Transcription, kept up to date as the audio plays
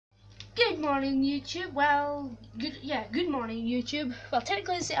Good morning, YouTube. Well, good morning, YouTube. Well,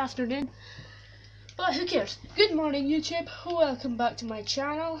 technically it's the afternoon, but who cares? Good morning, YouTube. Welcome back to my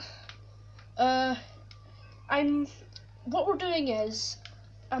channel. What we're doing is,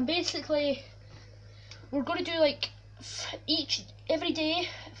 we're going to do like every day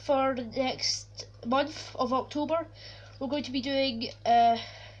for the next month of October. We're going to be doing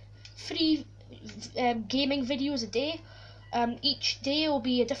three gaming videos a day. Each day will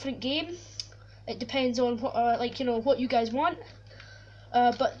be a different game. It depends on what, what you guys want.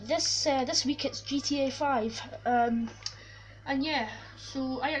 But this week it's GTA 5. And yeah,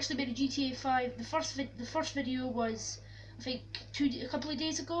 so I actually made a GTA 5. The first video was, I think, a couple of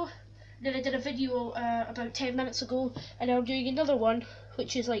days ago. Then I did a video about 10 minutes ago, and now I'm doing another one,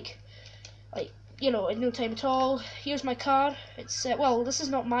 which is in no time at all. Here's my car. It's well, this is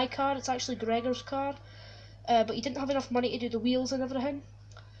not my car. It's actually Gregor's car. But he didn't have enough money to do the wheels and everything.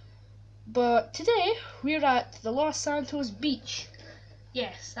 But today we're at the Los Santos beach.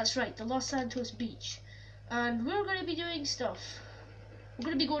 Yes, that's right, the Los Santos beach. And we're going to be doing stuff. We're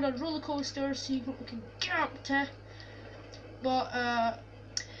going to be going on roller coasters, seeing what we can get up to. But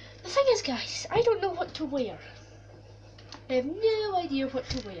the thing is, guys, I don't know what to wear. I have no idea what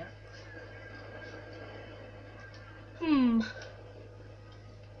to wear.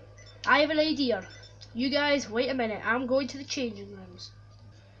 I have an idea. You guys, wait a minute. I'm going to the changing rooms.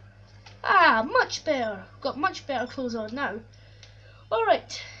 Ah, much better. Got much better clothes on now.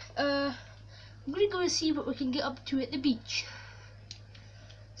 Alright. I'm going to go and see what we can get up to at the beach.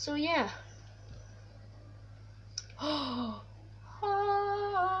 So, yeah.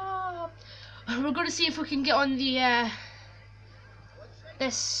 We're going to see if we can get on the,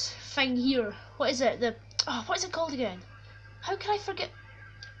 this thing here. What is it? What is it called again? How can I forget?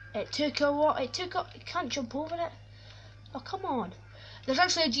 It took you can't jump over it. Oh, come on. There's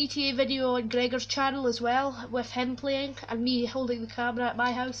actually a GTA video on Gregor's channel as well, with him playing and me holding the camera at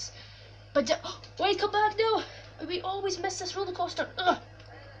my house. But, wait, come back now! We always miss this roller coaster. Ugh.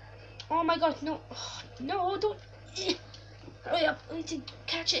 Oh my god, no. No, don't. Hurry up, I need to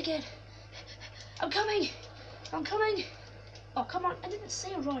catch it again. I'm coming! I'm coming! Oh, come on, I didn't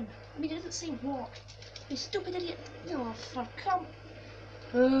say run. I mean, I didn't say walk. You stupid idiot. No, come.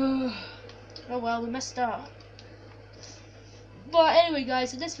 Oh well, we messed up. But anyway,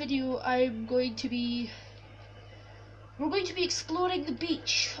 guys, in this video we're going to be exploring the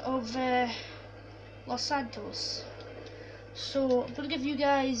beach of Los Santos. So I'm going to give you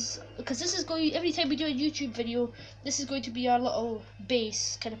guys, because this is going, every time we do a YouTube video, this is going to be our little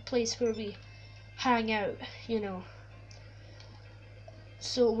base, kind of place where we hang out, you know.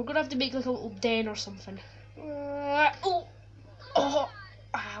 So we're going to have to make like a little den or something. Oh!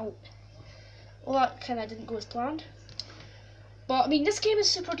 Ow. Well, that kind of didn't go as planned. But, I mean, this game is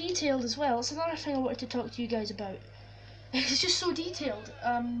super detailed as well. It's another thing I wanted to talk to you guys about. It's just so detailed.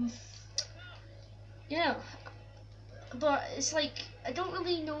 Yeah. But it's like, I don't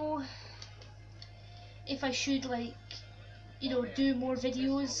really know if I should, like, do more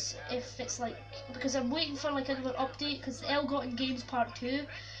videos. If it's like, because I'm waiting for like another update, because Elgotten Games Part 2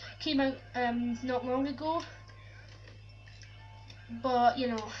 came out not long ago. But,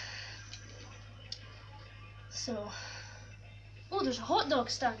 so, oh, there's a hot dog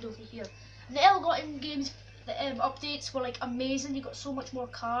stand over here. And the Elgotten Games updates were like amazing. You got so much more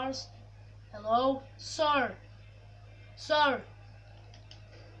cars. Hello, sir. Sir.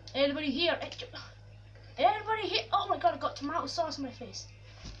 Anybody here? Anybody here? Oh my god, I got tomato sauce on my face.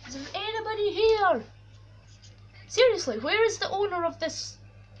 Is there anybody here? Seriously, where is the owner of this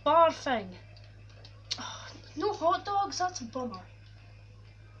bar thing? Oh, no hot dogs? That's a bummer.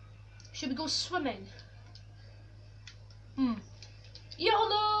 Should we go swimming?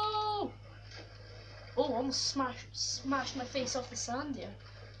 YOLO! Oh, almost smashed my face off the sand there.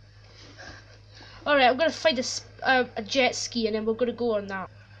 Alright, I'm gonna find a jet ski and then we're gonna go on that.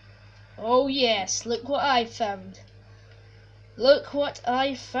 Oh yes, look what I found. Look what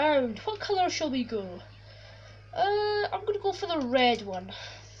I found. What colour shall we go? I'm gonna go for the red one.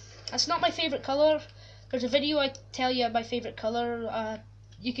 That's not my favourite colour. There's a video I tell you my favourite colour.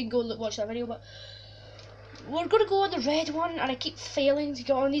 You can go watch that video, but we're going to go on the red one, and I keep failing to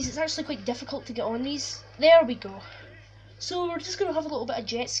get on these. It's actually quite difficult to get on these. There we go. So we're just going to have a little bit of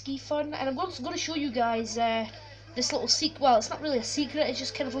jet ski fun, and I'm going to show you guys this little secret. Well, it's not really a secret, it's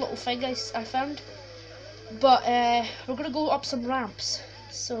just kind of a little thing I found. But we're going to go up some ramps.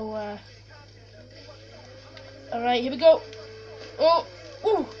 So, alright, here we go. Oh,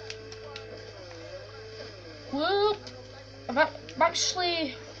 ooh. Whoop. I'm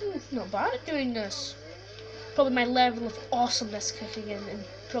actually not bad at doing this. Probably my level of awesomeness kicking in and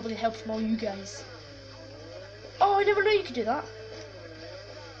probably help from all you guys. Oh, I never knew you could do that.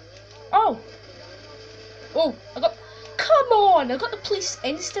 Oh! Oh, come on! I got the police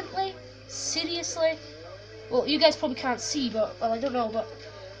instantly? Seriously? Well, you guys probably can't see, but, well, I don't know, but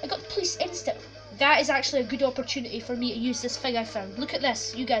I got the police instant. That is actually a good opportunity for me to use this thing I found. Look at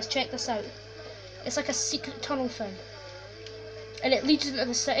this, you guys, check this out. It's like a secret tunnel thing. And it leads into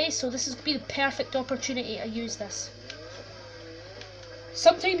the city, so this is going to be the perfect opportunity to use this.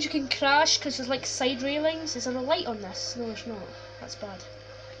 Sometimes you can crash because there's like side railings. Is there a light on this? No, there's not. That's bad.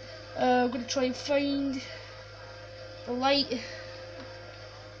 I'm going to try and find the light.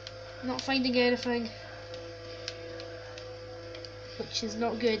 Not finding anything. Which is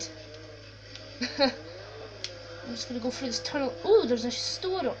not good. I'm just going to go through this tunnel. Oh, there's a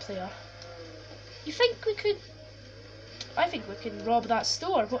store up there. You think we could... I think we can rob that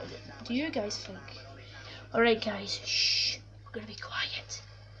store. What do you guys think? Alright guys, shh. We're going to be quiet.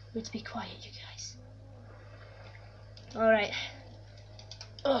 We need to be quiet, you guys. Alright.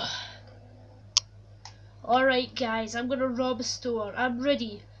 Alright guys, I'm going to rob a store. I'm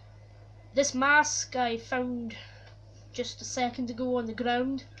ready. This mask I found just a second ago on the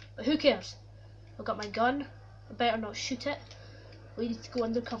ground. But who cares? I've got my gun. I better not shoot it. We need to go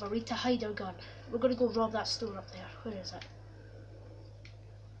undercover. We need to hide our gun. We're going to go rob that store up there. Where is it?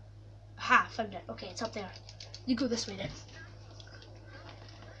 Aha, found it. Okay, it's up there. You go this way then.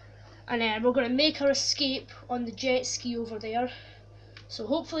 And then we're going to make our escape on the jet ski over there. So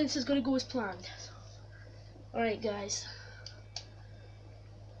hopefully this is going to go as planned. Alright guys.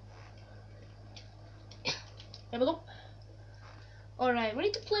 There we go. Alright, we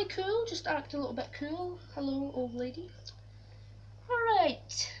need to play cool. Just act a little bit cool. Hello, old lady.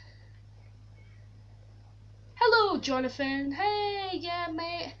 Alright. Hello, Jonathan. Hey, yeah,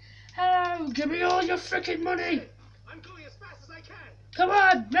 mate. Hello, give me all your freaking money. I'm going as fast as I can. Come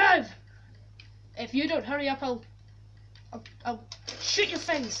on, move. If you don't hurry up, I'll shoot your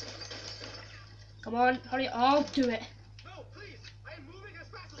things. Come on, hurry up. I'll do it. No, please. I am moving as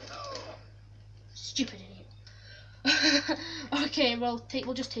fast as... Oh. Stupid idiot. Okay, well,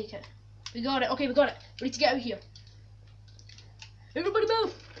 we'll just take it. We got it. Okay, we got it. We need to get out of here. Everybody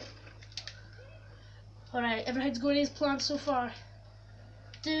move! Alright, everything's going as planned so far.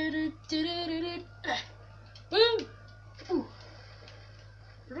 Boom! Ooh.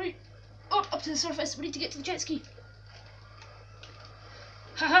 Right, up to the surface. We need to get to the jet ski.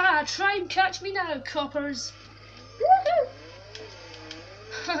 Haha! Try and catch me now, coppers!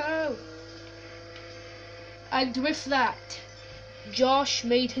 Woohoo! And with that, Josh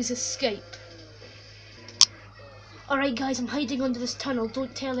made his escape. Alright guys, I'm hiding under this tunnel,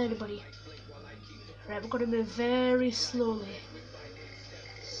 don't tell anybody. Right, we're going to move very slowly.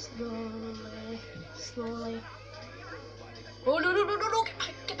 Slowly. Oh no,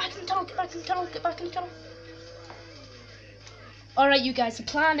 get back in the tunnel, get back in the tunnel. Alright you guys, the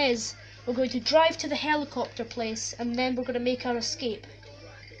plan is, we're going to drive to the helicopter place and then we're going to make our escape.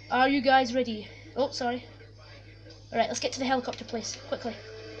 Are you guys ready? Oh, sorry. Alright, let's get to the helicopter place, quickly.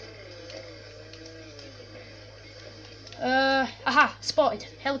 Aha, spotted.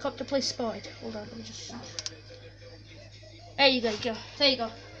 Helicopter place spotted. Hold on, let me just... There you go, there you go.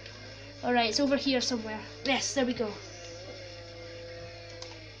 Alright, it's over here somewhere. Yes, there we go.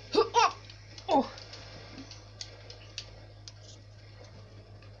 Oh!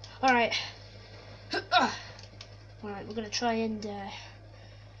 Alright. Alright, we're gonna try and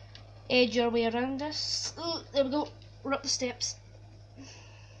edge our way around this. There we go. We're up the steps.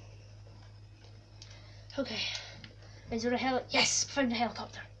 Okay. Is there a Yes! Found a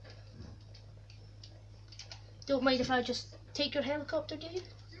helicopter. Don't mind if I just take your helicopter, do you?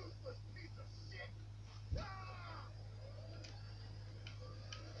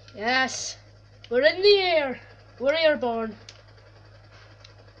 Yes! We're in the air! We're airborne!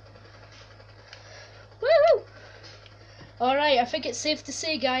 Woohoo! Alright, I think it's safe to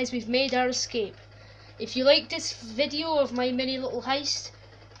say, guys, we've made our escape. If you liked this video of my mini little heist,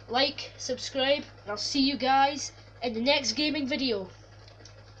 like, subscribe, and I'll see you guys in the next gaming video.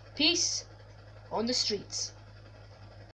 Peace on the streets.